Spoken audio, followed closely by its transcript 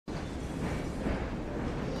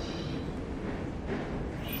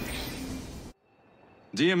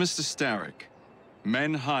Dear Mr. Starrick,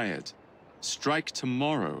 men hired. Strike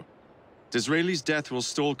tomorrow. Disraeli's death will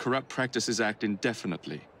stall Corrupt Practices Act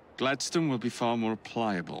indefinitely. Gladstone will be far more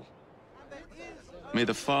pliable. May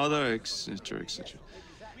the father, etc., etc.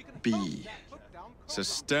 be. So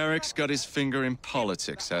Starrick's got his finger in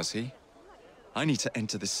politics, has he? I need to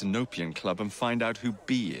enter the Sinopian Club and find out who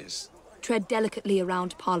B is. Tread delicately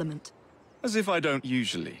around Parliament. As if I don't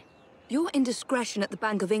usually. Your indiscretion at the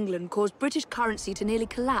Bank of England caused British currency to nearly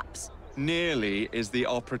collapse. Nearly is the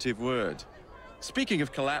operative word. Speaking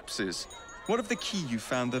of collapses, what of the key you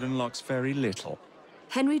found that unlocks very little?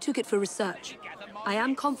 Henry took it for research. I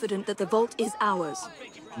am confident that the vault is ours.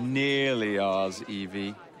 Nearly ours,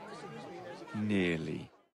 Evie. Nearly.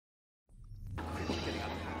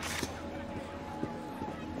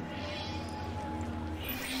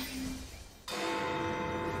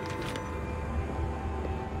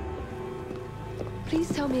 Please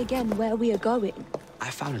tell me again where we are going. I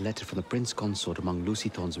found a letter from the Prince Consort among Lucy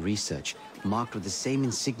Thorne's research, marked with the same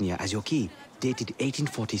insignia as your key, dated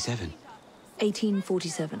 1847.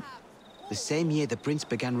 1847. The same year the Prince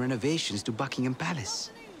began renovations to Buckingham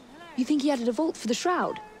Palace. You think he added a vault for the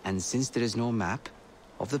shroud? And since there is no map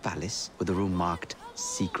of the palace with a room marked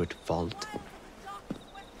Secret Vault...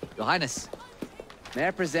 Your Highness, may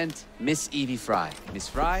I present Miss Evie Frye. Miss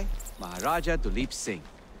Frye, Maharaja Duleep Singh.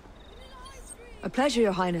 A pleasure,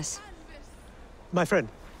 Your Highness. My friend,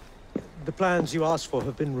 the plans you asked for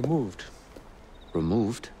have been removed.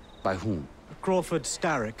 Removed? By whom? Crawford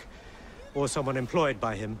Starrick, or someone employed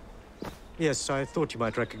by him. Yes, I thought you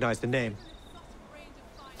might recognize the name.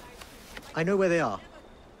 I know where they are,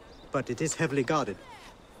 but it is heavily guarded.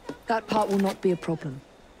 That part will not be a problem.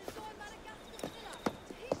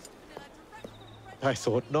 I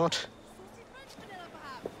thought not.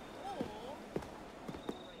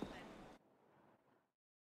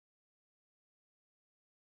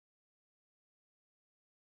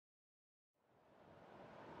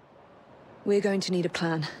 We're going to need a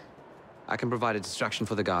plan. I can provide a distraction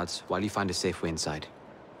for the guards while you find a safe way inside.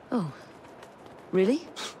 Oh. Really?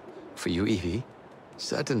 For you, Evie?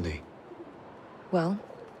 Certainly. Well,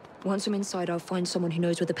 once I'm inside, I'll find someone who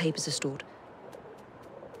knows where the papers are stored.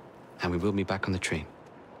 And we will be back on the train.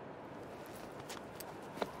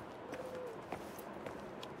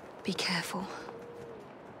 Be careful.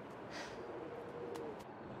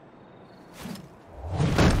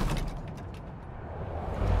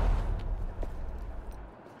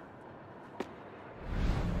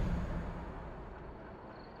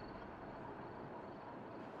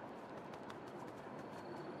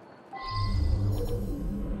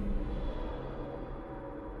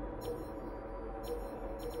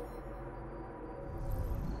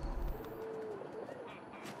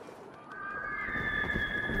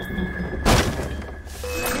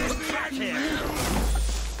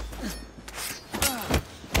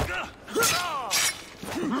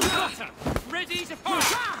 Ready to fire!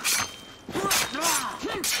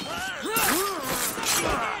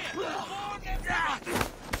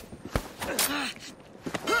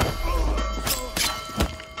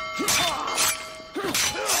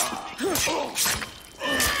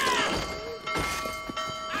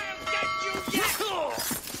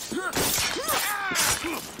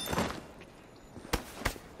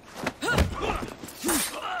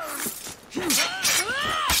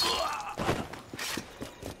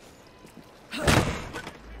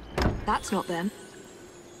 That's not them.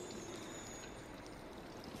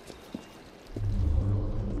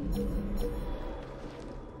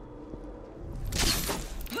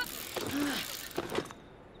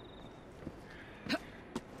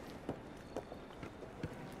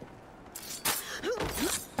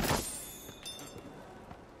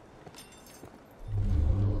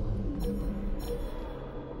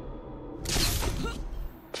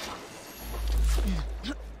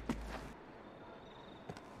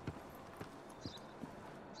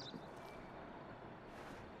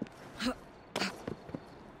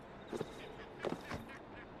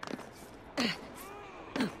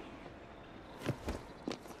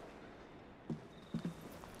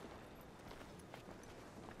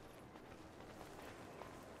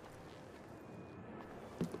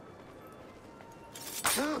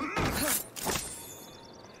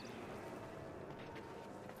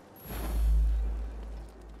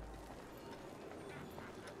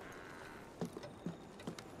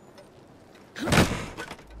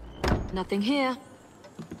 Nothing here.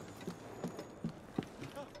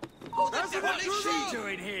 What is she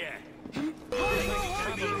doing here?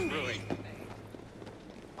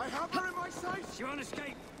 I have her in my sight! She won't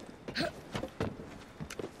escape. We have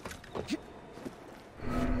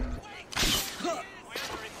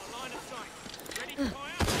her in the line of sight. Ready to fire?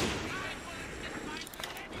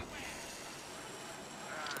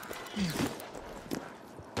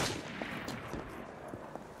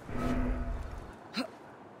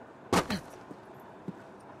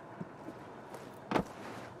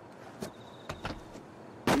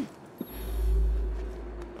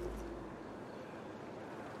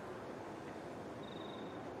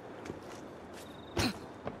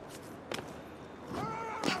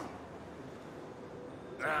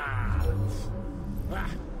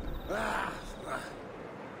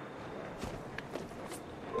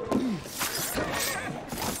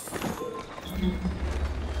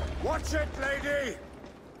 lady!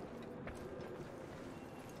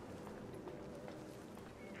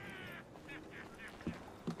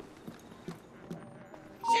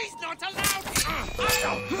 She's not allowed!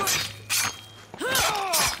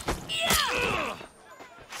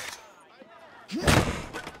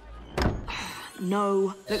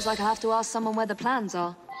 No. Looks like I have to ask someone where the plans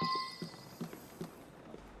are.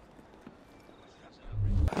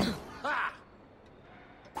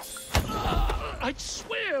 I'd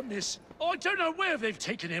swear, miss, I don't know where they've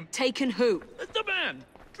taken him. Taken who? The man,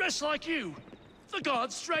 dressed like you. The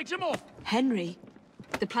guards dragged him off. Henry.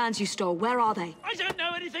 The plans you stole, where are they? I don't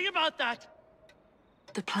know anything about that.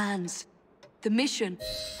 The plans. The mission.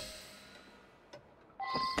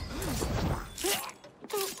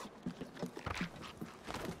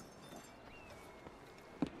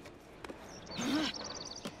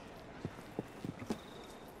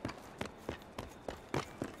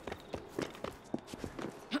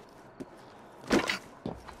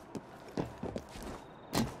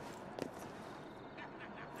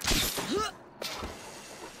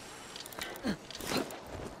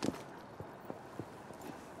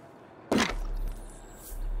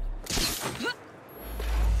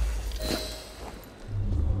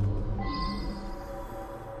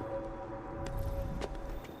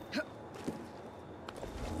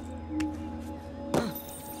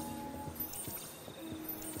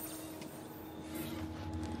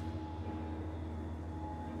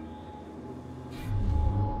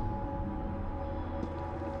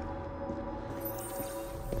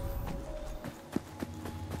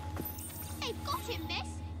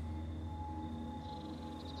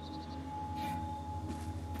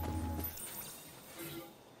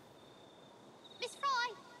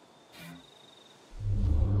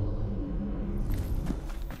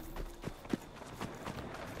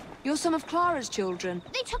 You're some of Clara's children.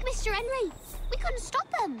 They took Mr. Henry. We couldn't stop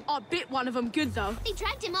them. I bit one of them good, though. They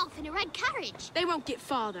dragged him off in a red carriage. They won't get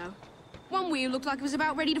far, though. One wheel looked like it was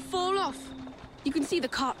about ready to fall off. You can see the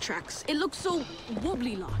cart tracks. It looks so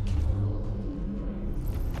wobbly-like.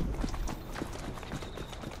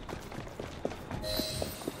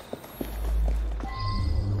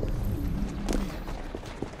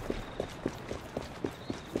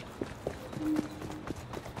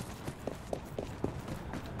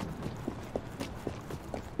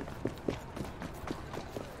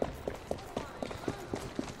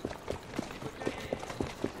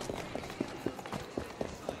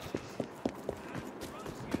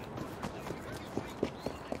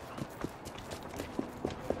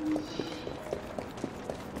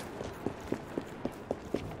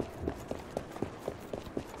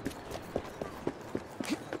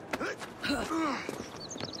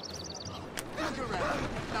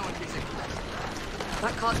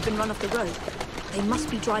 That cart's been run off the road. They must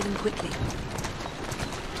be driving quickly.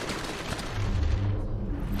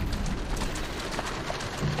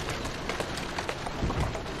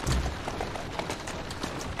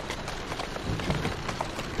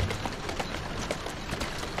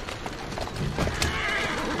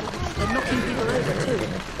 They're knocking people over, too.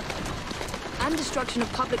 And destruction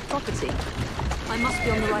of public property. I must be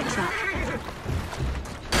on the right track.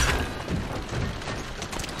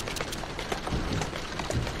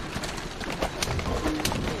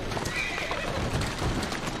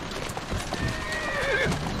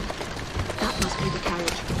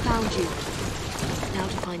 Found you. Now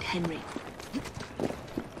to find Henry.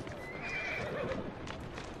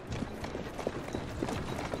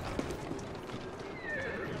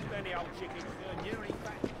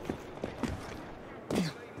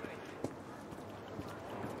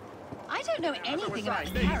 I don't know anything about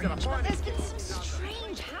the carriage, but there's been some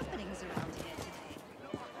strange happenings around here today.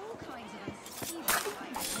 All kinds of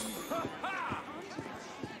unspeakable.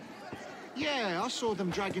 Yeah, I saw them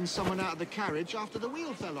dragging someone out of the carriage after the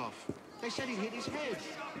wheel fell off. They said he'd hit his head.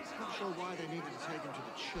 Not sure why they needed to take him to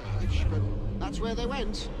the church, but that's where they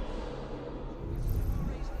went.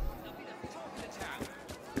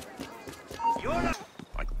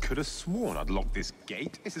 I could have sworn I'd locked this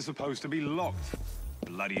gate. This is supposed to be locked.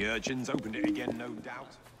 Bloody urchins opened it again, no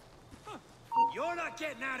doubt. You're not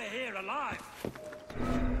getting out of here alive!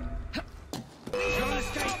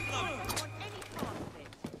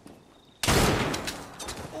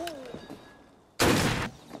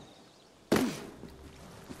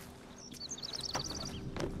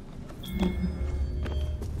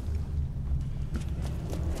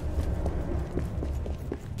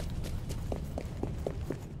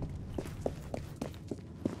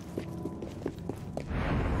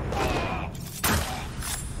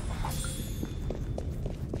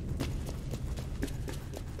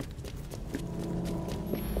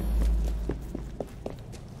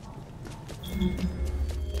 I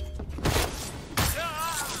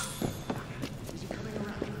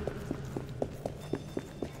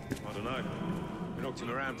don't know. We knocked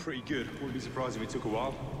him around pretty good. Wouldn't be surprised if it took a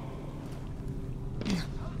while.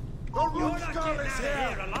 The roof's girl is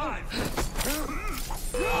here! alive!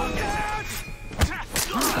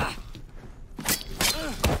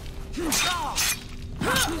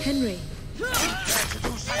 Henry.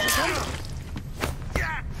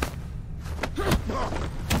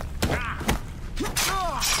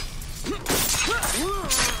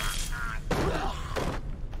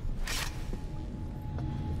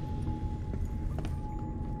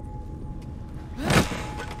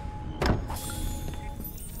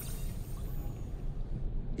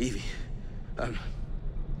 Evie,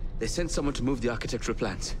 they sent someone to move the architectural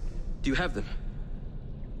plans. Do you have them?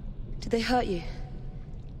 Did they hurt you?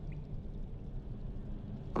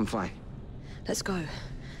 I'm fine. Let's go.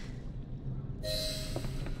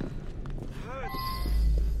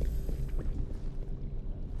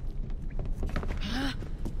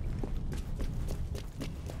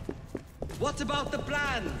 What about the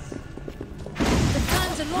plans? The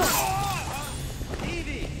plans are lost!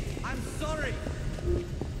 Evie, I'm sorry.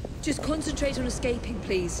 Just concentrate on escaping,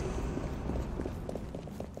 please.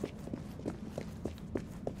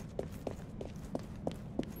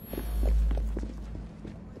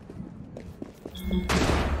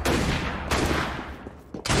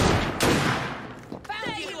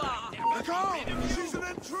 She's an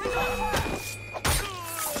intruder!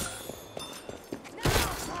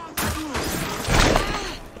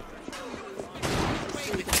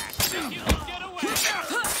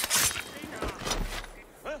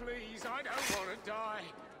 Please, I don't want to die.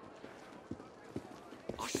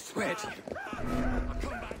 I swear to you.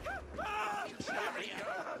 Come back.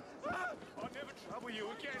 I'll never trouble you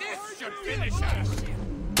again. This should finish us.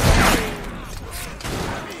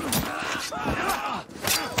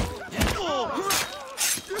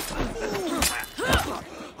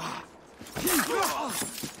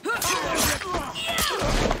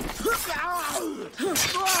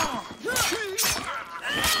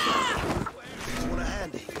 Want a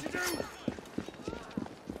handy?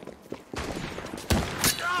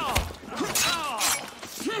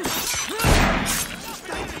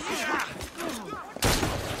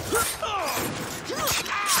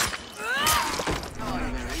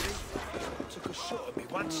 Took a shot at me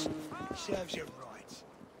once. Serves you right.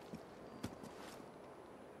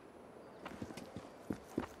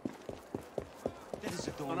 There's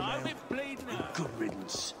a door And now. I'll be bleeding out. Good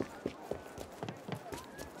riddance.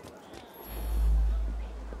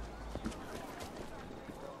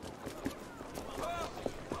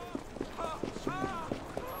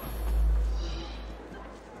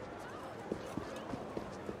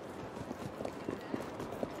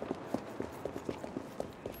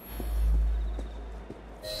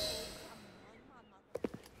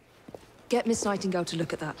 Get Miss Nightingale to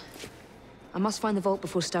look at that. I must find the vault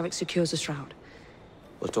before Starrick secures the shroud.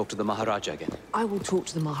 We'll talk to the Maharaja again. I will talk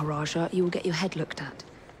to the Maharaja. You will get your head looked at.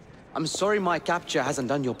 I'm sorry my capture hasn't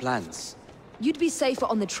done your plans. You'd be safer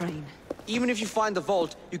on the train. Even if you find the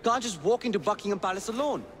vault, you can't just walk into Buckingham Palace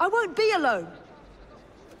alone. I won't be alone!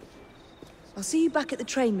 I'll see you back at the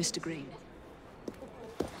train, Mr. Green.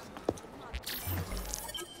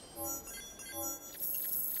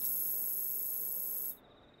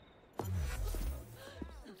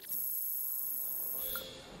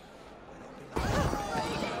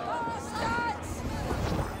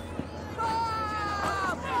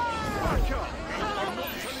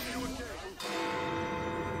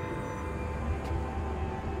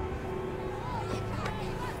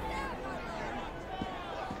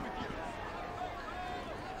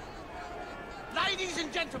 Ladies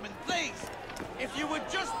and gentlemen, please, if you would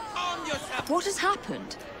just arm yourself. What has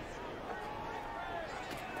happened?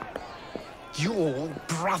 Your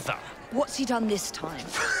brother. What's he done this time?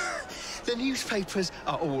 The newspapers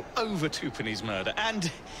are all over Twopenny's murder,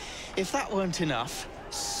 and if that weren't enough,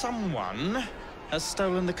 someone has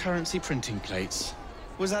stolen the currency printing plates.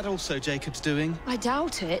 Was that also Jacob's doing? I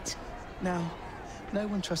doubt it. Now, no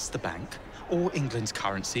one trusts the bank or England's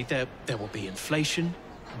currency. There will be inflation,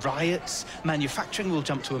 riots, manufacturing will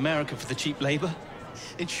jump to America for the cheap labor.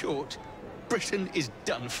 In short, Britain is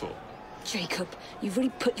done for. Jacob, you've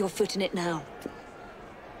really put your foot in it now.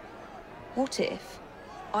 What if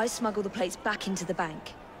I smuggle the plates back into the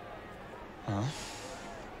bank? Well,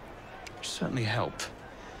 it'd certainly help.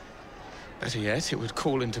 Better yet, it would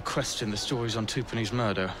call into question the stories on Twopenny's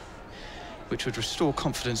murder, which would restore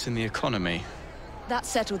confidence in the economy. That's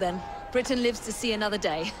settled then. Britain lives to see another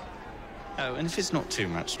day. Oh, and if it's not too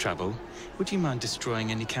much trouble, would you mind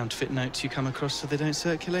destroying any counterfeit notes you come across so they don't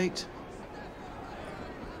circulate?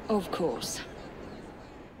 Of course.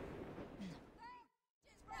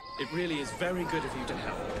 It really is very good of you to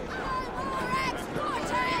help.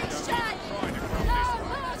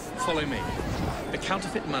 Follow me. The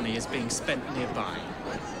counterfeit money is being spent nearby.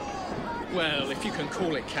 Well, if you can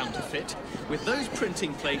call it counterfeit. With those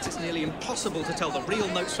printing plates, it's nearly impossible to tell the real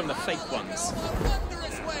notes from the fake ones.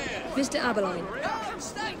 Mr. Aberline.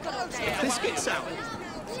 This gets out.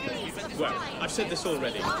 Well, I've said this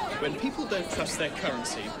already. When people don't trust their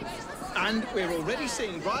currency, and we're already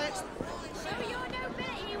seeing riots...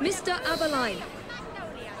 Mr. Aberline.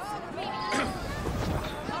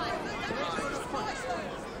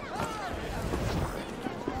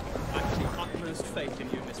 I have the utmost faith in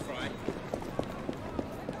you, Miss Frye.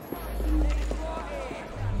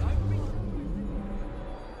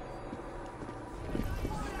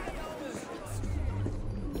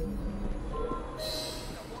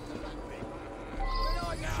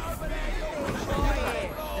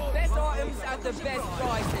 The best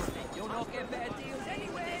prices. You'll not get better deals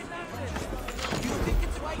anywhere in London. You think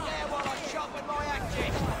it's right there while I sharpen my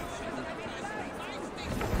action?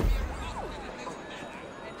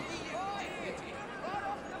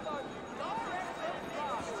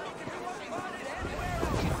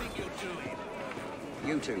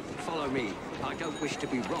 You two, follow me. I don't wish to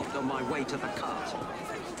be robbed on my way to the cart.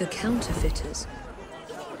 The counterfeiters.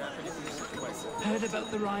 Heard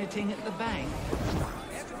about the rioting at the bank?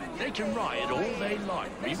 They can riot all they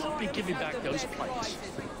like. We won't be giving back those plates.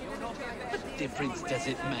 What difference does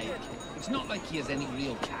it make? It's not like he has any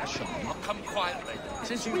real cash on him. I'll come quietly.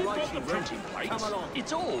 Since we bought the printing plates,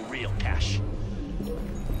 it's all real cash.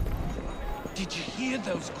 Did you hear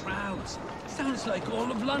those crowds? Sounds like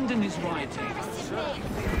all of London is rioting.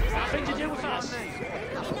 Nothing to do with us.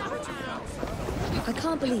 I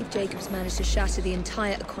can't believe Jacob's managed to shatter the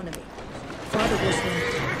entire economy. Father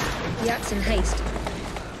Wolfman. He acts in haste.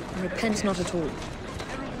 And repents not at all.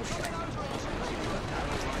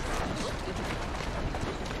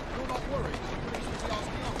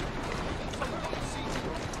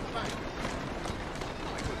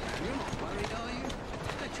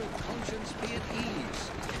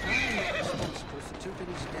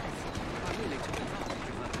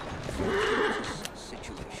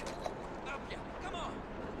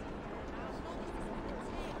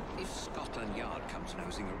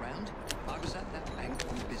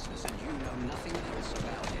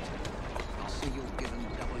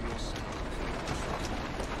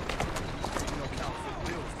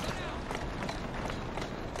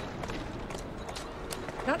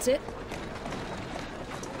 That's it.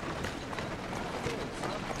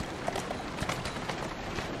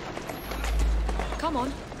 Come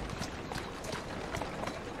on.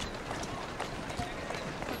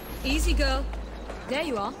 Easy, girl. There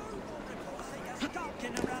you are. Stop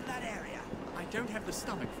getting around that area. I don't have the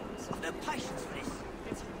stomach for this. I've no patience for this.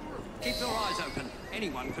 It's horrible. Keep your eyes open.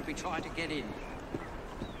 Anyone could be trying to get in.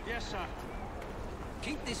 Yes, sir.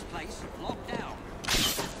 Keep this place locked down.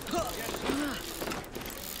 Yes, sir.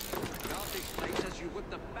 Guard this place as you would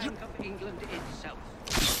the Bank of England itself.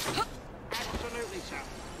 Absolutely, sir.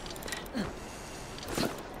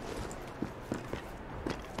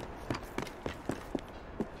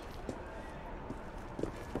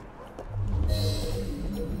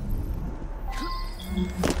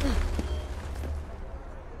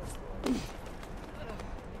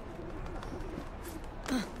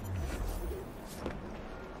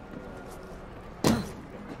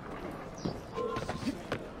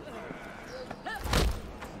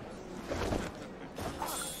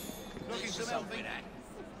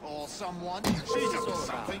 Or someone. She's up to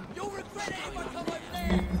something. You'll regret it if I come over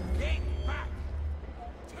there! Get back!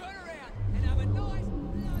 Turn around and have a nice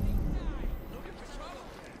bloody day! Looking for trouble?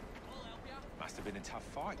 I'll help you. Must have been a tough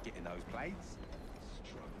fight getting those blades.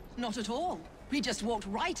 Not at all. We just walked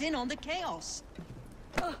right in on the chaos.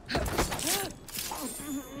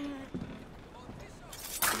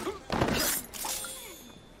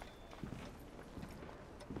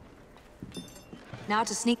 Now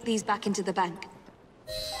to sneak these back into the bank.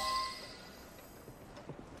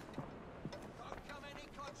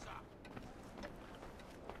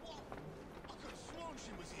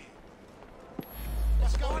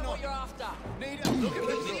 Let's go on what you're after. Need a look at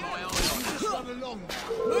this. Just run along.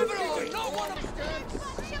 Move it on! Not one of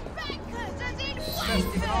Watch your bankers, as in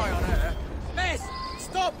Keep an eye on her. Miss!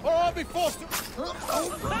 Stop, or I'll be forced to...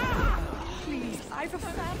 Please, I've a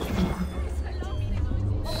family.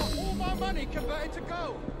 I want all my money converted to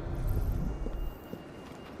gold.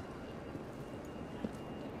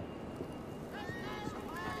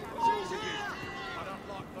 I don't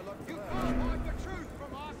like the look of her. You can't hide the truth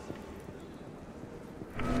from us.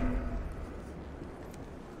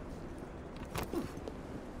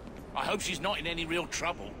 I hope she's not in any real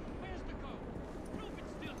trouble.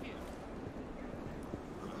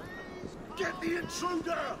 Get the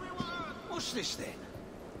intruder! What's this then?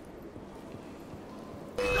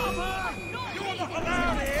 Stop her! You want to come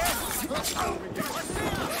out here?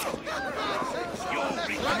 You'll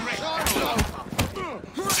regret.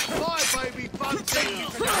 Bye, baby bunty!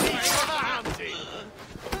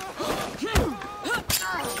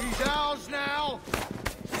 He's ours now!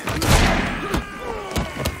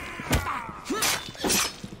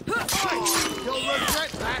 You'll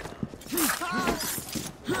regret that!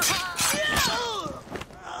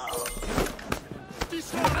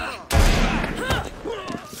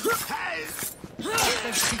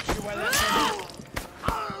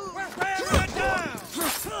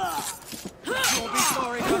 You'll be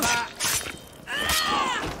sorry for that.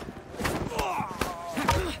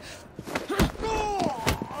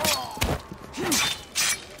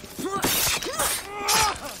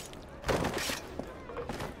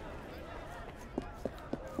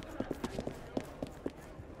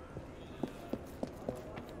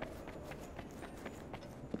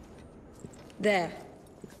 There.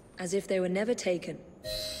 As if they were never taken.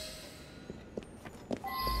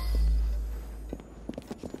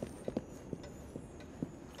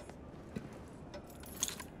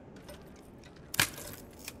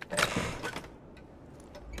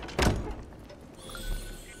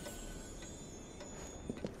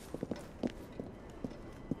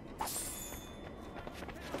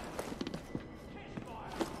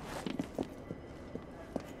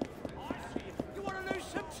 You want to lose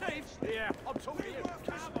some teeth? Yeah, I'm talking to you.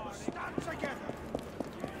 Stand together!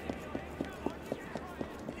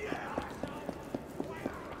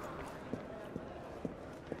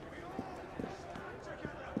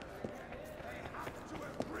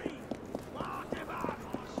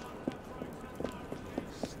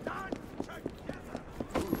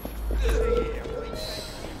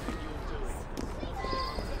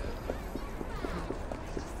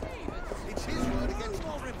 It's his word against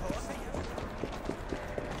my report.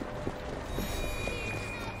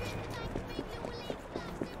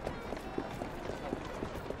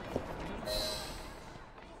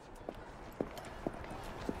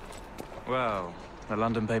 Well, the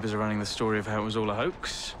London papers are running the story of how it was all a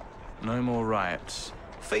hoax. No more riots.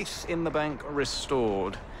 Faith in the bank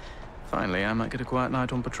restored. Finally, I might get a quiet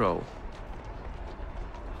night on patrol.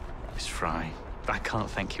 Miss Frye, I can't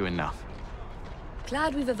thank you enough.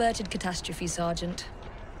 Glad we've averted catastrophe, Sergeant.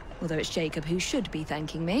 Although it's Jacob who should be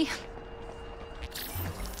thanking me.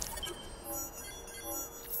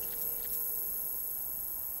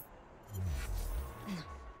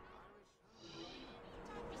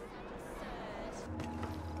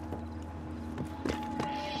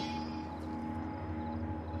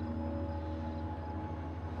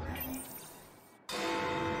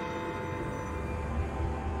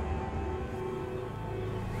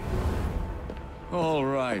 All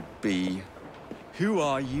right, B. Who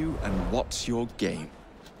are you and what's your game?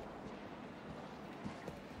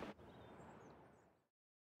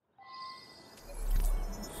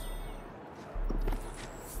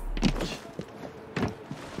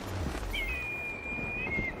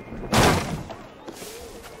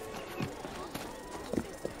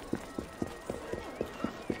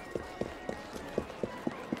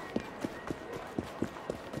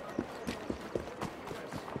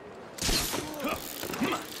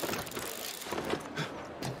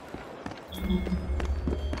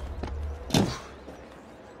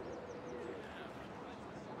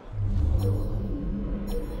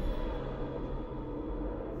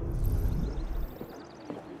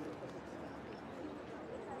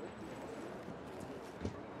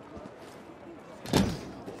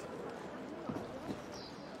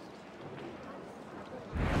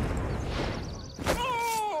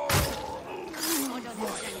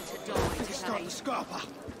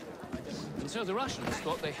 And so the Russians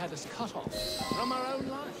thought they had us cut off from our own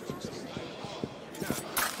lives.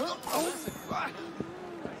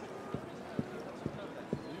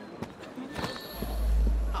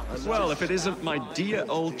 Well, if it isn't my dear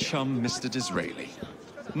old chum, Mr. Disraeli.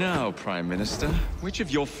 Now, Prime Minister, which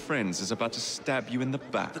of your friends is about to stab you in the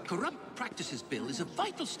back? The Corrupt Practices Bill is a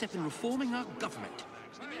vital step in reforming our government.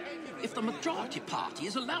 If the majority party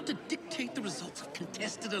is allowed to dictate the results of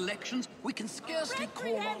contested elections, we can scarcely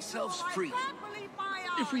call ourselves free.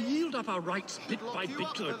 If we yield up our rights bit by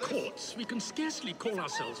bit to the courts, we can scarcely call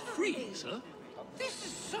ourselves free, sir. This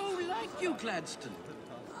is so like you, Gladstone.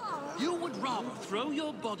 You would rather throw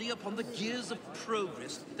your body upon the gears of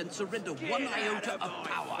progress than surrender one iota of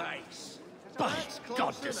power. By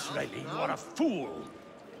God, Disraeli, you are a fool.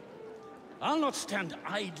 I'll not stand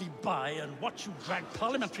idly by and watch you drag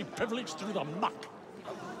parliamentary privilege through the muck.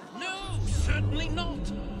 No, certainly not.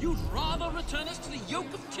 You'd rather return us to the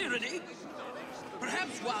yoke of tyranny?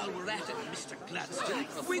 Perhaps while we're at it, Mr. Gladstone,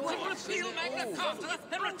 we could repeal Magna Carta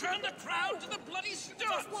and return the crown to the bloody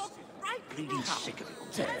Stuarts. Bleeding sick of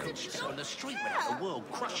it. Could step on the street without the world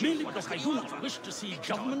crushing. Merely because I do not wish to see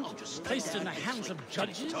government placed in the hands of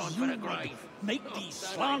judges, you would make these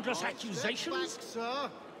slanderous accusations? Sir.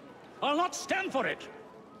 I'll not stand for it.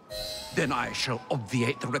 Then I shall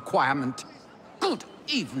obviate the requirement. Good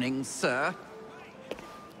evening, sir.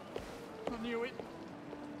 I knew it.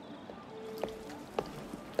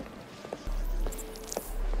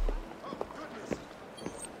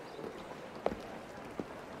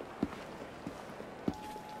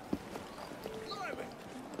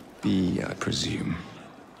 B, I presume.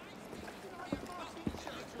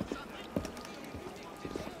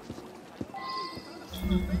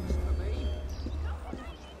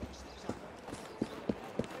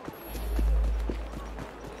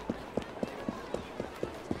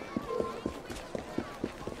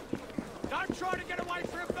 Don't try to get away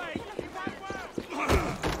from me. It won't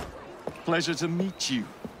work. Pleasure to meet you.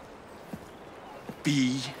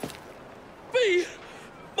 B. B!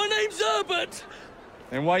 My name's Herbert!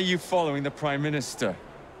 Then why are you following the Prime Minister?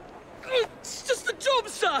 It's just a job,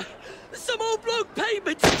 sir! Some old bloke paid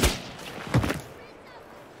me to...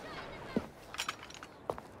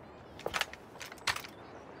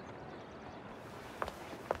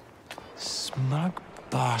 Smug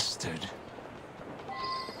bastard.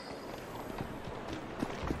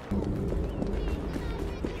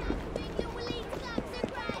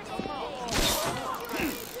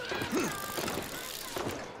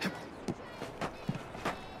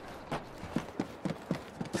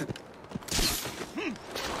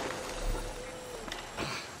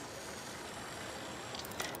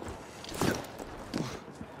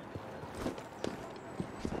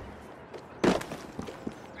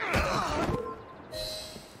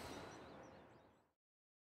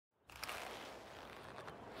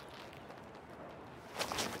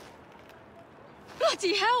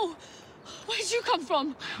 Bloody hell! Where'd you come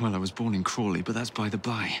from? Well, I was born in Crawley, but that's by the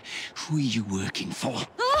by. Who are you working for?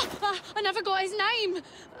 I never got his name.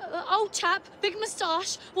 Old chap, big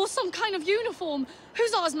moustache, wore some kind of uniform.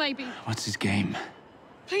 Who's ours, maybe? What's his game?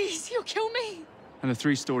 Please, you'll kill me. And a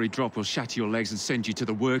 3-story drop will shatter your legs and send you to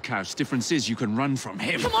the workhouse. Difference is you can run from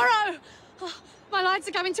him. Tomorrow! My lads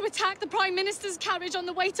are going to attack the Prime Minister's carriage on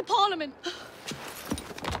the way to Parliament.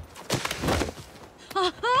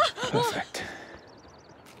 Perfect.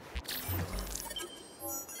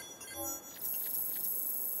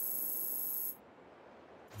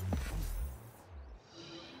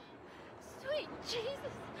 Sweet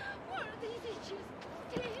Jesus! What are these idiots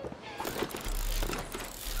doing?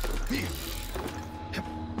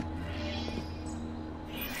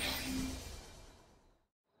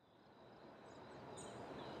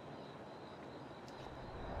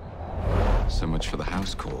 So much for the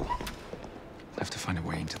house call. Have to find a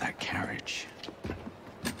way into that carriage.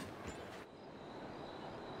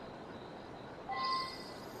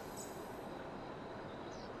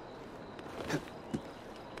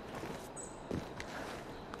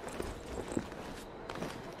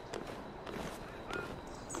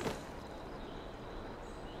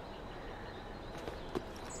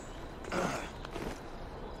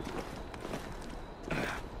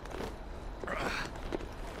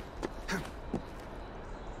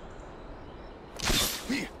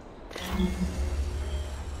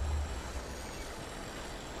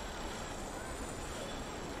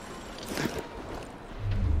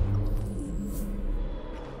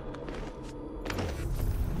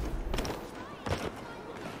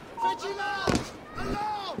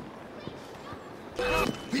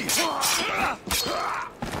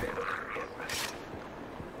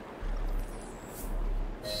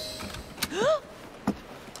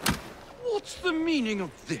 What's the meaning of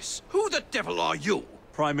this? Who the devil are you?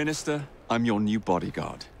 Prime Minister, I'm your new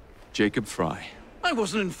bodyguard, Jacob Frye. I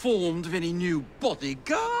wasn't informed of any new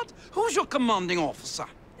bodyguard. Who's your commanding officer?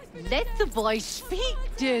 Let the boy speak,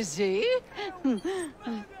 Dizzy.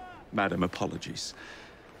 Madam, apologies.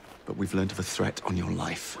 But we've learned of a threat on your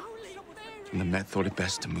life. And the Met thought it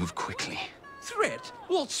best to move quickly. Threat?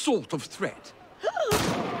 What sort of threat?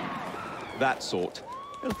 That sort.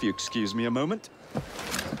 If you excuse me a moment.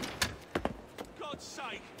 God's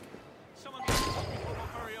sake! Someone...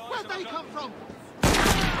 Where'd they come from?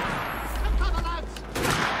 Cover, lads!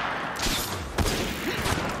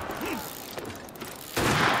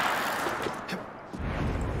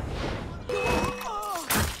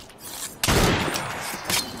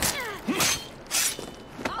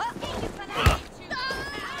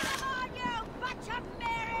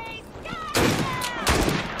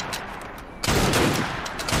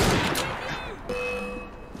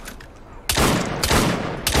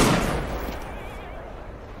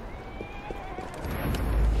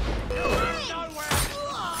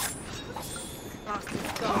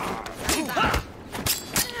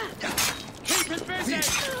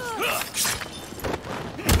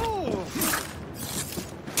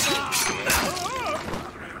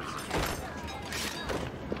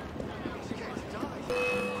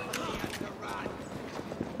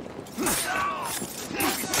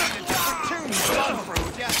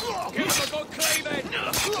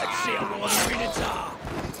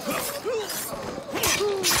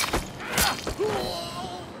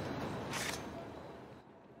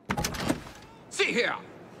 here!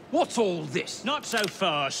 What's all this? Not so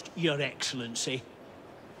fast, Your Excellency.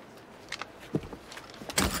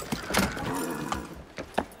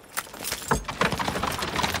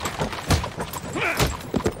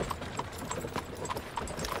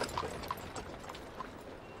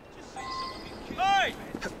 Hey!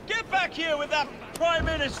 Get back here with that Prime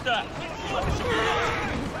Minister!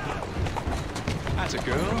 That's a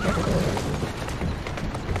girl.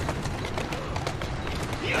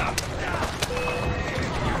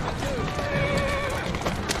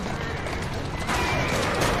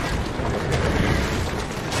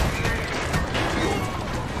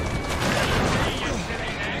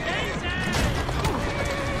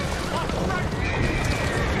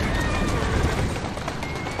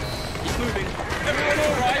 Keep moving. Everyone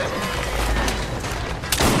all right?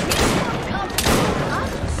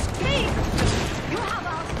 You have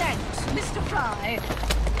our thanks, Mr. Frye.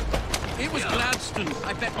 It was Gladstone.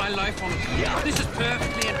 I bet my life on it. This is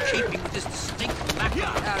perfectly in keeping with his distinct lack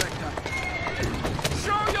of character.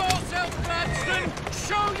 Show yourself, Gladstone!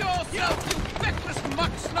 Show yourself, you feckless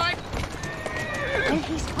muck snipe! Well,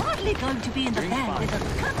 he's hardly going to be in the band with a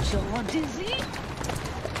cudgel, what is he?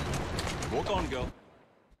 Walk on, girl.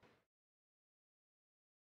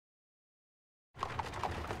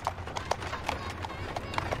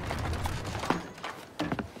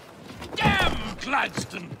 Damn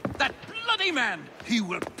Gladstone! That bloody man! He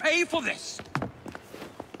will pay for this!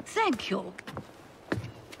 Thank you.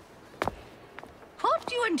 What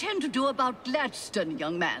do you intend to do about Gladstone,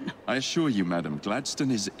 young man? I assure you, madam,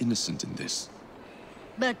 Gladstone is innocent in this.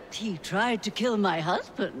 But he tried to kill my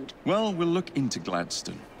husband. Well, we'll look into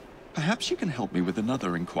Gladstone. Perhaps you can help me with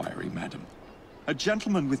another inquiry, madam. A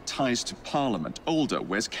gentleman with ties to Parliament, older,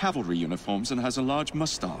 wears cavalry uniforms and has a large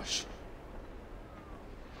moustache.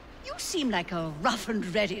 You seem like a rough and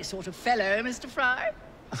ready sort of fellow, Mr. Frye.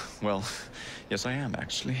 Well, yes I am,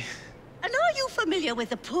 actually. And are you familiar with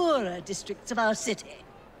the poorer districts of our city?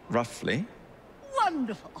 Roughly.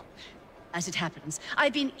 Wonderful. As it happens,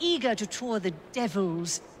 I've been eager to tour the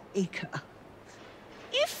Devil's Acre.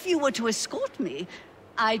 If you were to escort me,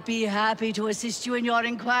 I'd be happy to assist you in your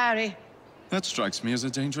inquiry. That strikes me as a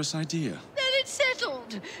dangerous idea. Then it's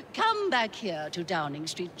settled. Come back here to Downing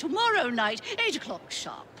Street tomorrow night, 8 o'clock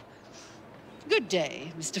sharp. Good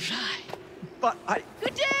day, Mr. Frye. But I...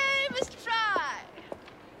 Good day, Mr. Frye!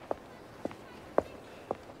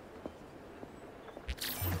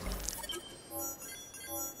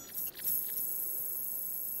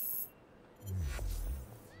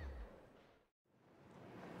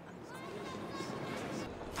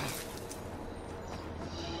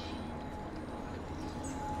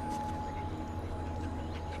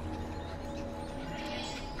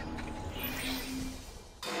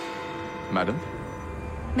 Madam?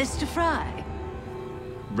 Mr. Frye.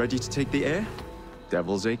 Ready to take the air?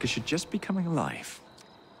 Devil's Acre should just be coming alive.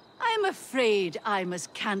 I'm afraid I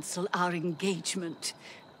must cancel our engagement.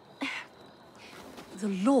 The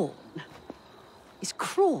lawn is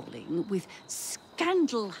crawling with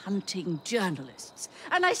scandal-hunting journalists,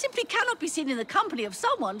 and I simply cannot be seen in the company of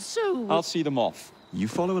someone so... I'll see them off. You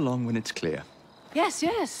follow along when it's clear. Yes,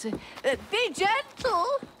 yes. Be gentle,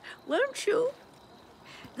 won't you?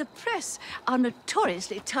 The press are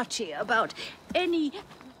notoriously touchy about any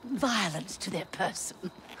violence to their person.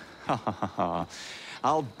 Ha ha ha ha.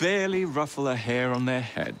 I'll barely ruffle a hair on their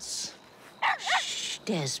heads. Shh,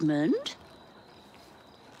 Desmond.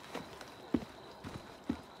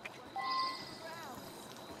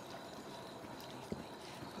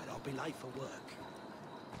 But I'll be late for work.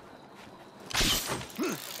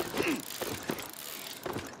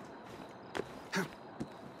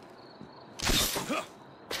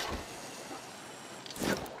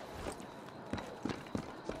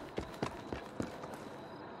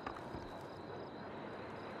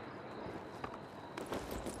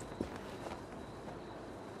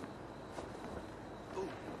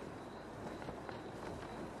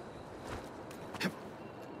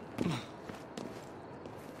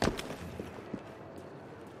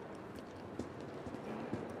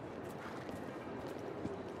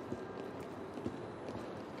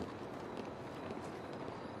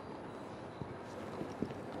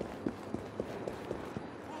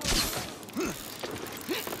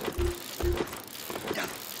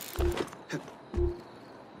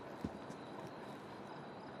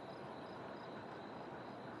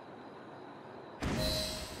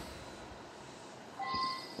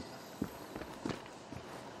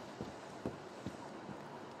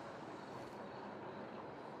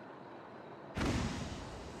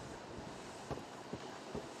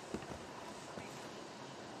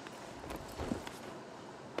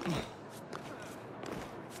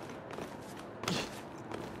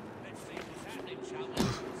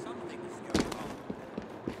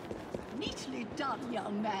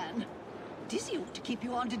 young man. Dizzy ought to keep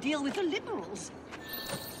you on to deal with the liberals.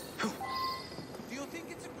 Do you think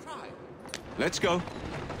it's a crime? Let's go.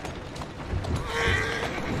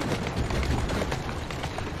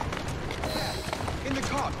 In the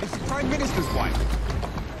cart, it's the Prime Minister's wife.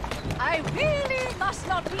 I really must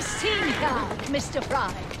not be seen here, Mr.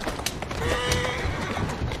 Frye.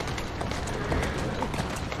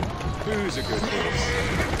 Who's a good horse?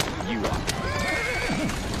 You are.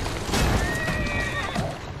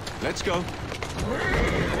 Let's go.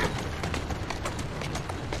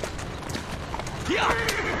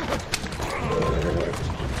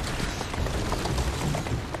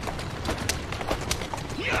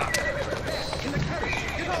 In the carriage,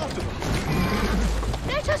 get after them.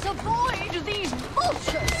 Let us avoid these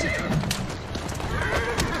vultures.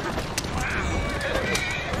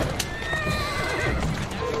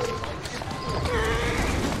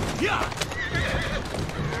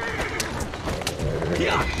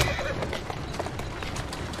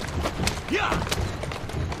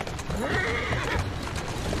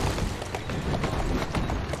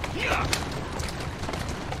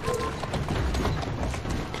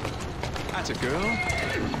 That's a girl.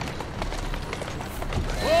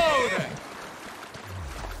 Whoa there!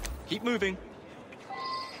 Keep moving.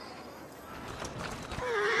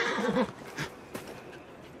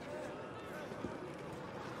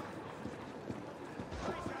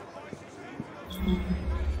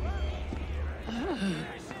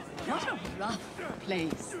 What a rough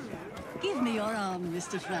place. Give me your arm,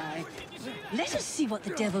 Mr. Frye. Let us see what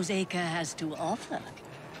the Devil's Acre has to offer.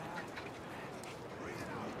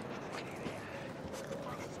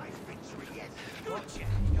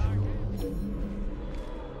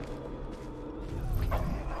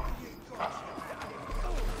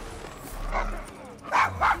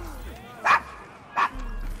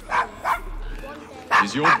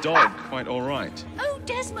 Is your dog quite all right? Oh,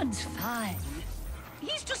 Desmond's fine.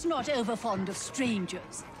 He's just not over fond of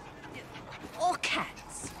strangers. Or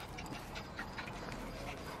cats.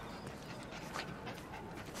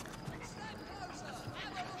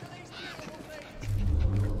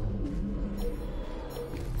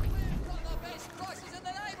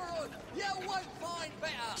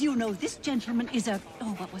 Do you know, this gentleman is a...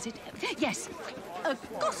 Oh, what was it? Yes, a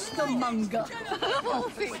costermonger, of all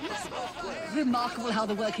things. Remarkable how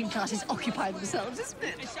the working classes occupy themselves, isn't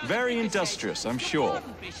it? Very industrious, I'm sure.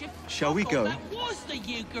 Shall we go? That was the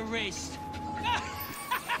Eucharist.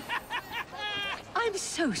 I'm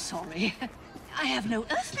so sorry. I have no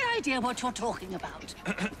earthly idea what you're talking about.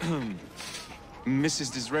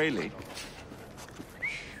 Mrs. Disraeli.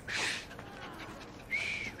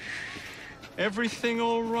 Everything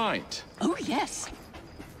all right? Oh, yes.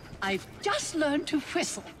 I've just learned to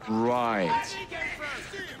whistle. Right.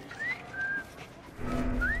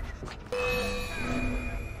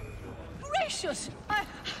 Gracious! I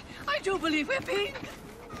do believe we're being...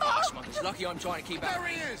 It's lucky I'm trying to keep out. There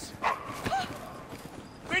he is!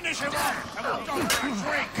 Finish him off, and we'll go for a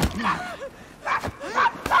drink! I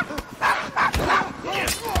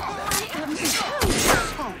am so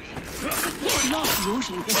sorry. He's not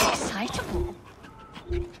usually this excitable.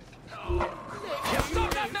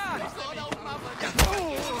 Stop that man!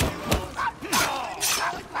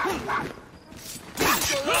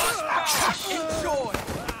 Enjoy!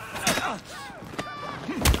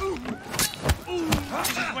 This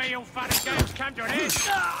is where your fun and games come to an end!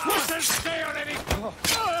 What's the stay on any...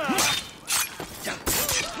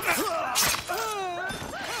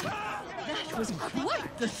 That was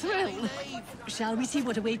quite the thrill. Shall we see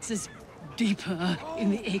what awaits us deeper in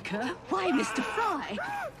the acre? Why, Mr. Frye,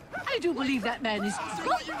 I do believe that man is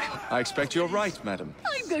drunk. I expect you're right, madam.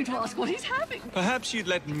 I'm going to ask what he's having. Perhaps you'd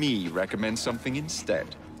let me recommend something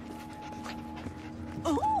instead.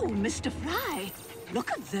 Oh, Mr. Frye,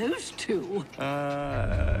 look at those two.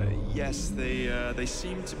 Yes, they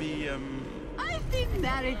seem to be, I've been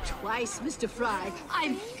married twice, Mr. Frye.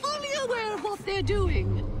 I'm fully aware of what they're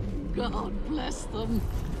doing. God bless them.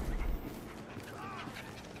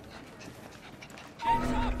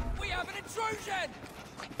 Hands up! We have an intrusion!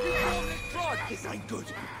 This ain't good.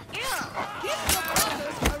 Here, give the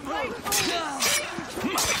brothers a rightful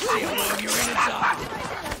See how long you're in a dark.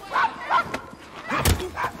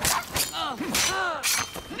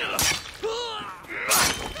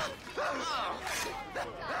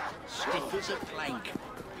 Stiff as a plank.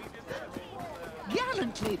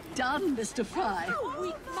 Gallantly done, Mr. Frye.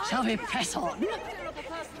 Shall we press on?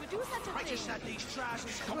 I just had these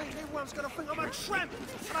trousers clean. Everyone's gonna think I'm a tramp.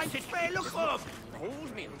 And I just fair look off.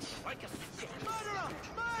 Hold me. Murderer!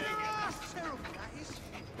 Murderer! Terrible, that is.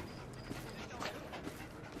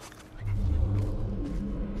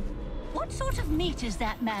 What sort of meat is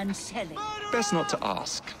that man selling? Best not to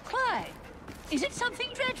ask. Why? Is it something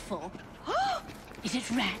dreadful? Is it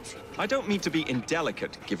rat? I don't mean to be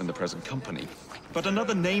indelicate, given the present company, but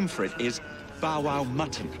another name for it is Bow Wow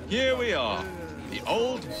Mutton. Here we are, the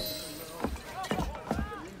old...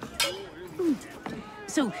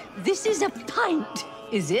 So, this is a pint,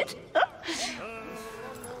 is it?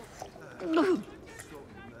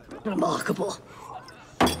 Remarkable.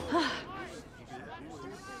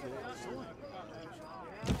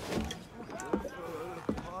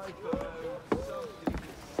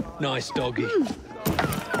 Nice doggy.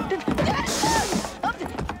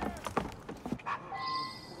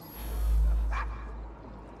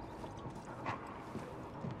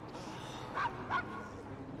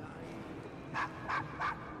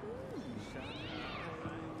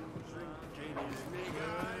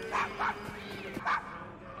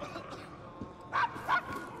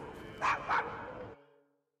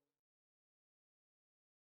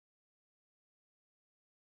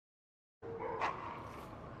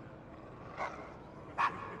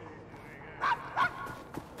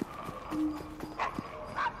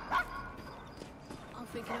 I'm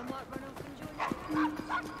thinking I might run off and join it.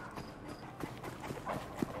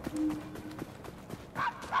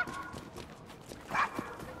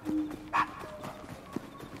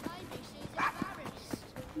 Maybe she's embarrassed.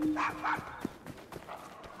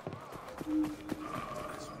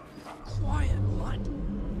 Quiet, mutt.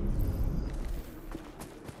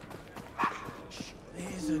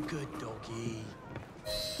 There's a good doggy.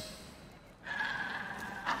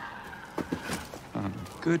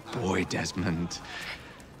 Good boy, Desmond.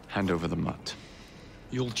 Hand over the mutt.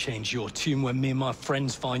 You'll change your tune when me and my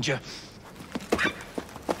friends find you.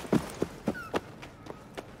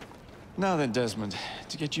 Now then, Desmond,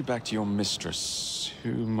 to get you back to your mistress,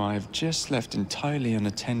 whom I've just left entirely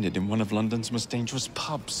unattended in one of London's most dangerous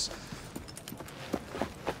pubs.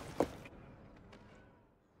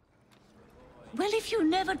 Well, if you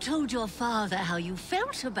never told your father how you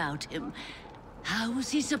felt about him, how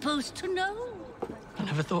was he supposed to know? I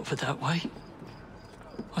never thought of it that way.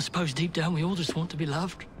 I suppose deep down we all just want to be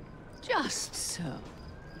loved. Just so.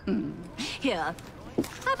 Here,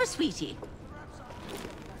 have a sweetie.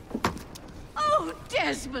 Oh,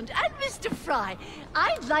 Desmond and Mr. Frye,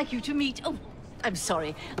 I'd like you to meet... Oh, I'm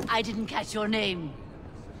sorry, I didn't catch your name.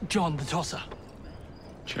 John the Tosser.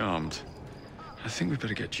 Charmed. I think we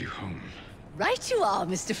better get you home. Right you are,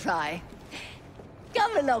 Mr. Frye.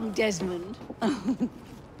 Come along, Desmond.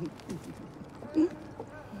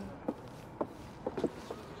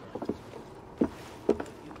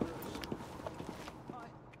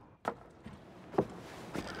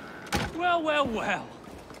 Well, well, well.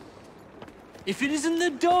 If it isn't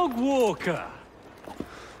the dog walker.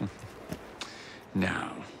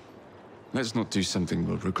 Now, let's not do something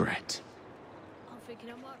we'll regret. I'm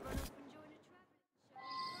thinking I might run off and join a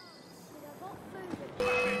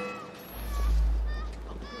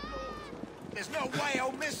travel show. There's no way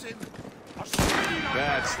I'm missing.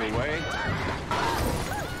 That's the way.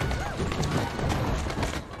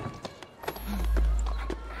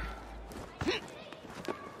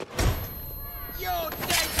 You're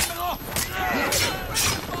dead,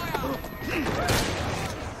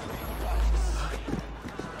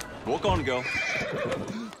 Walk on, girl.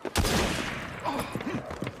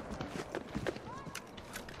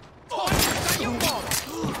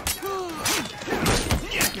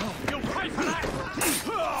 You'll pay for that!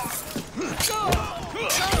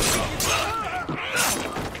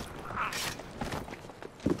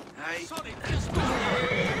 Hey.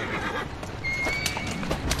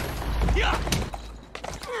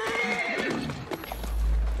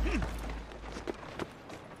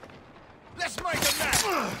 Let's make a match!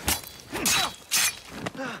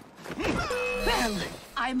 Well,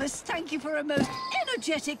 I must thank you for a most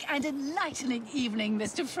energetic and enlightening evening,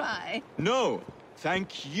 Mr. Frye. No,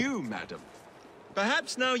 thank you, madam.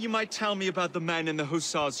 Perhaps now you might tell me about the man in the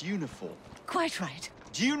hussar's uniform. Quite right.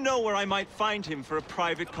 Do you know where I might find him for a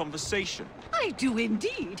private conversation? I do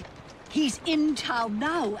indeed. He's in town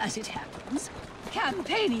now, as it happens,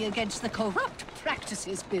 campaigning against the Corrupt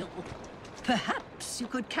Practices Bill. Perhaps you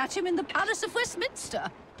could catch him in the Palace of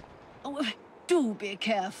Westminster. Oh, do be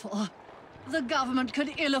careful. The government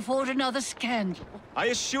could ill afford another scandal. I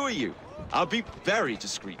assure you, I'll be very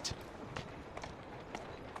discreet.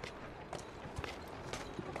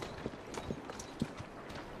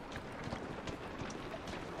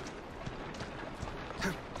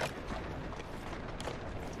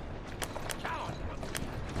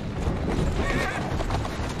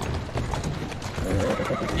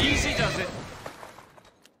 Easy does it.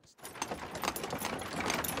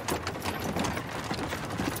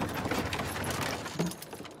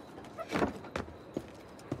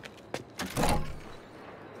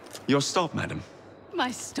 Your stop, madam.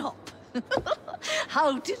 My stop.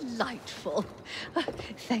 How delightful.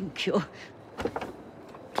 Thank you.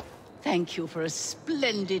 Thank you for a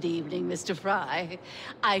splendid evening, Mr. Frye.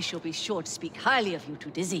 I shall be sure to speak highly of you to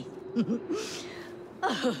Dizzy.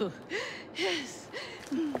 Oh, yes.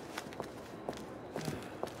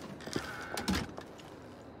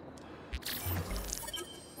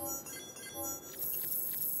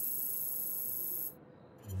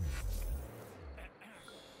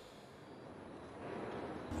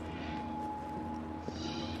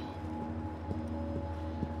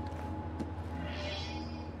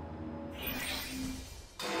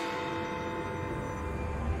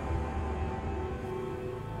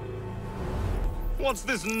 What's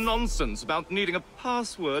this nonsense about needing a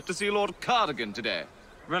password to see Lord Cardigan today?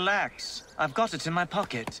 Relax. I've got it in my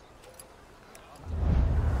pocket.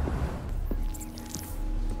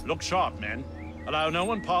 Look sharp, men. Allow no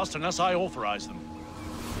one past unless I authorize them.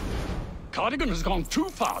 Cardigan has gone too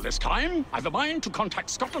far this time. I've a mind to contact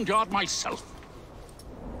Scotland Yard myself.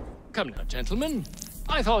 Come now, gentlemen.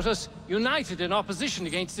 I thought us united in opposition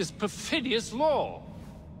against this perfidious law.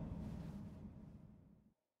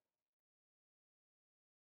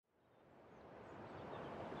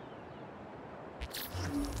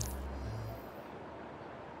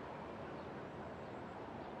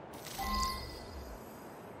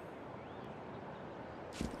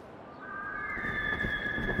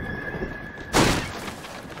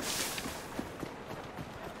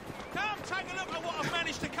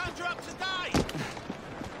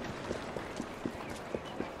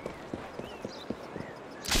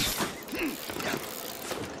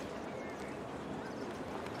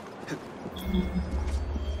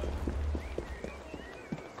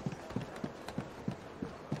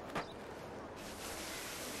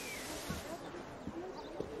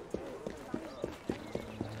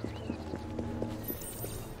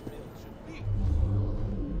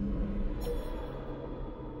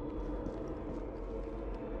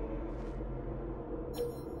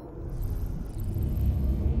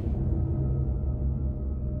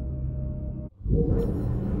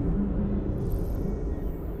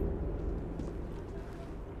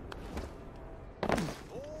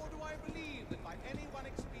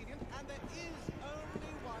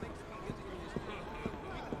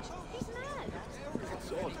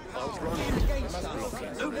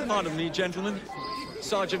 Pardon me, gentlemen.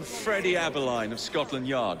 Sergeant Freddie Aberline of Scotland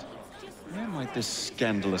Yard. Where might this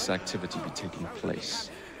scandalous activity be taking place?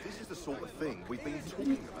 This is the sort of thing we've been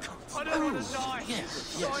talking about.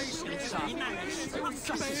 Yes.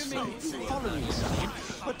 Follow me, Sergeant,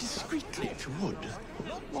 but discreetly if you would.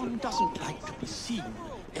 One doesn't like to be seen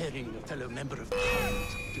airing a fellow member of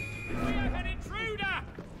Parliament. An intruder!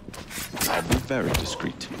 I'll be very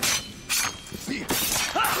discreet.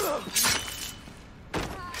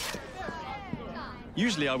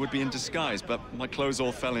 Usually I would be in disguise, but my clothes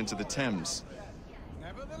all fell into the Thames.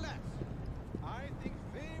 Nevertheless, I think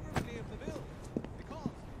favorably of the bill, because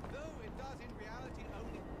though it does in reality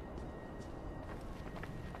only...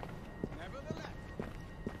 Nevertheless,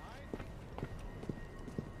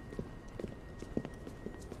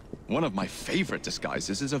 One of my favorite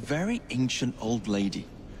disguises is a very ancient old lady,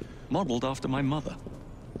 modeled after my mother.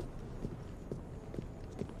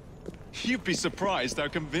 You'd be surprised how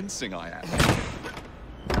convincing I am.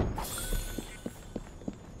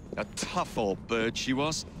 A tough old bird she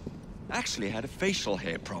was. Actually had a facial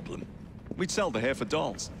hair problem. We'd sell the hair for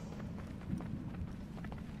dolls.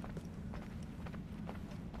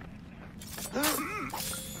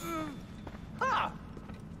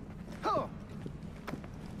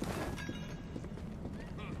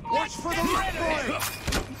 Watch for the left, boy!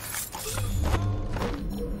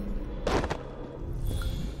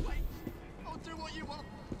 I'll do what you want.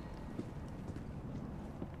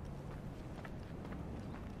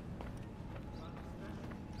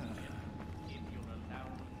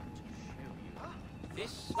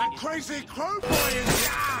 That crazy crow boy is...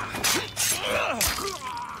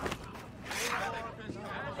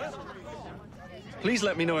 Please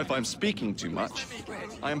let me know if I'm speaking too much.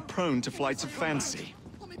 I am prone to flights of fancy.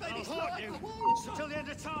 Till the end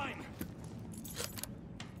of time.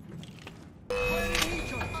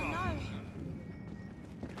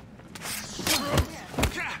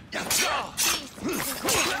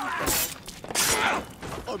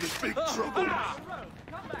 I'm in big trouble.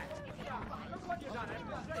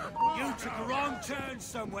 You took a wrong turn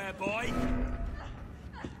somewhere, boy.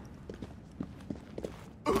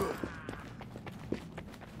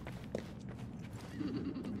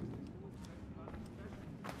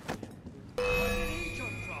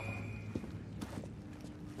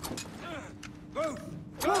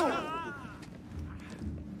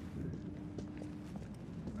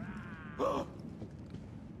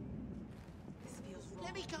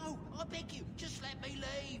 I beg you, just let me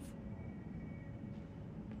leave.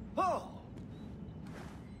 Oh!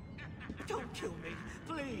 Don't kill me,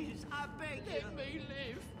 please. I beg you. Let me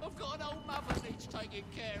live. I've got an old mother needs taking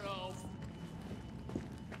care of.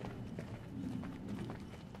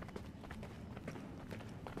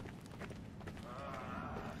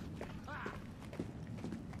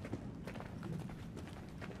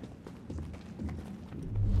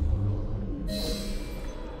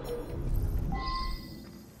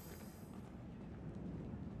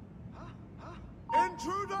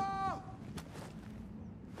 Intruder!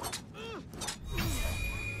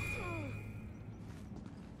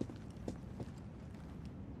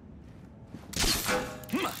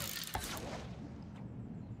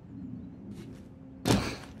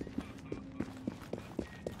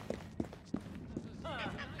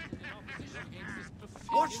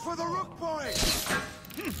 Watch for the rook boy!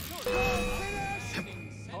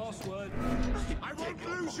 Password. I won't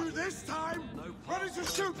lose you this time! Ready to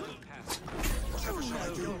shoot! Whatever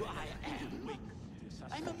shall I do?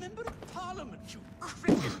 I'm a member of Parliament, you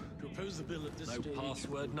cricket. Propose the bill at this No stage.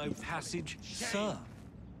 password, no passage, sir.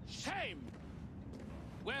 Shame!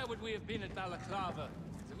 Where would we have been at Balaclava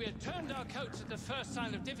if we had turned our coats at the first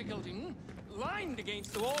sign of difficulty, lined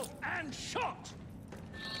against the wall, and shot?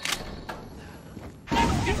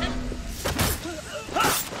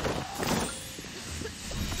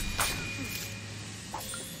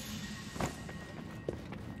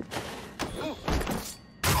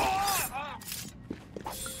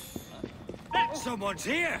 Someone's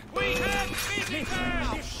here! We have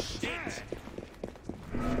visitors! Shit!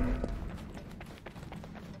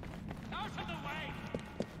 Out of the way!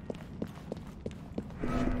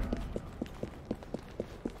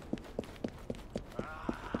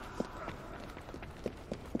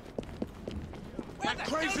 That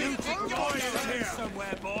crazy boy is here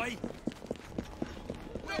somewhere, boy!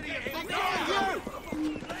 Where do you think you?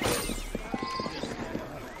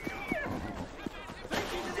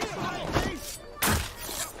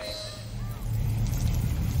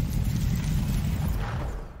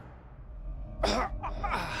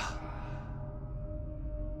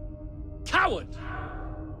 Coward!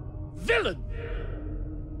 Villain!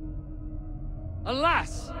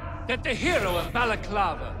 Alas, that the hero of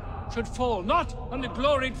Balaclava should fall not on the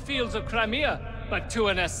gloried fields of Crimea, but to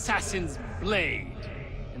an assassin's blade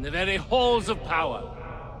in the very halls of power.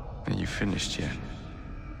 Are you finished yet?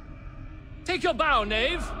 Take your bow,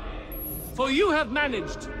 knave, for you have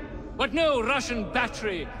managed what no Russian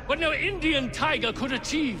battery, what no Indian tiger could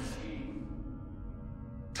achieve.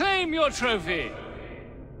 Claim your trophy,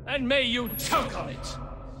 and may you choke on it.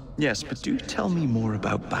 Yes, but do tell me more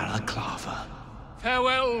about Balaclava.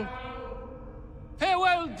 Farewell.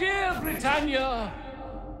 Farewell, dear Britannia.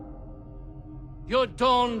 Your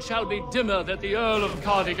dawn shall be dimmer that the Earl of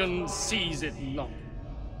Cardigan sees it not.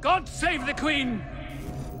 God save the Queen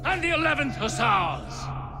and the 11th Hussars.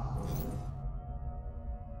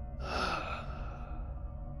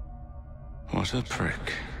 What a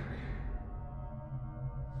prick.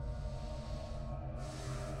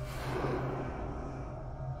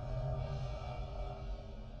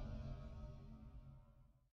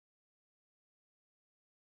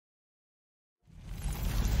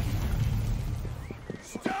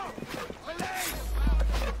 Stop! Police!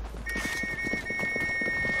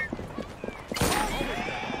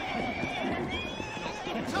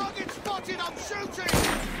 Target spotted! I'm shooting!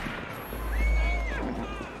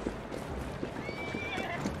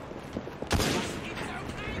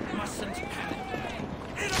 Mustn't panic.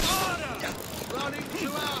 In order! Running to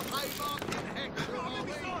our Haymarket Hector, are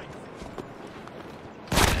we?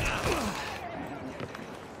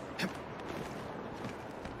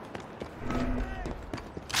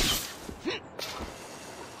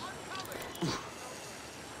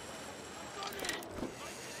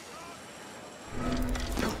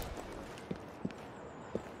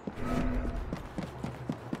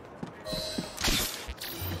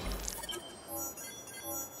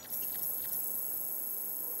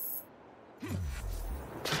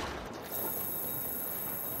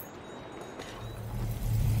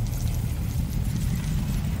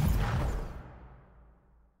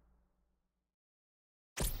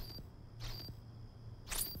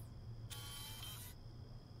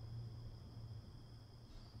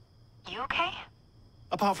 You okay?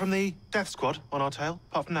 Apart from the death squad on our tail,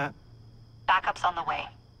 apart from that. Backup's on the way.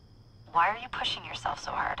 Why are you pushing yourself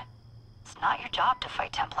so hard? It's not your job to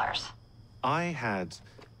fight Templars. I had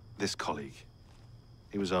this colleague.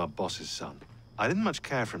 He was our boss's son. I didn't much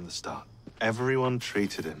care for him at the start. Everyone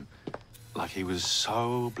treated him like he was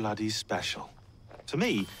so bloody special. To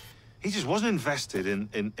me, He just wasn't invested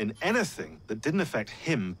in anything that didn't affect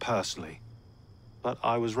him personally. But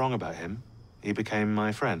I was wrong about him. He became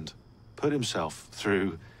my friend, put himself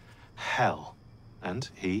through hell, and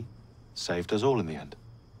he saved us all in the end.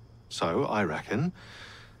 So, I reckon...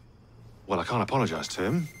 Well, I can't apologize to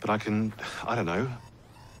him, but I don't know.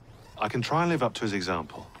 I can try and live up to his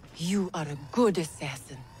example. You are a good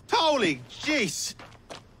assassin. Holy jeez!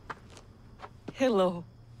 Hello.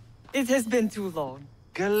 It has been too long.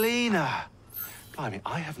 Galena! Blimey,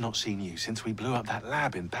 I have not seen you since we blew up that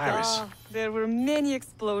lab in Paris. There were many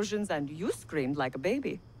explosions, and you screamed like a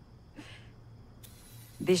baby.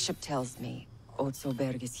 Bishop tells me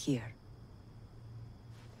Otzoberg is here.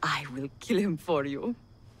 I will kill him for you.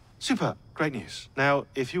 Super, great news. Now,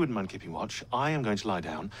 if you wouldn't mind keeping watch, I am going to lie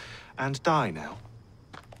down and die now.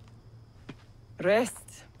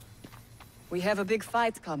 Rest. We have a big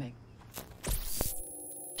fight coming.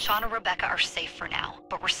 Sean and Rebecca are safe for now,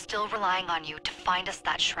 but we're still relying on you to find us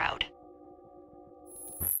that shroud.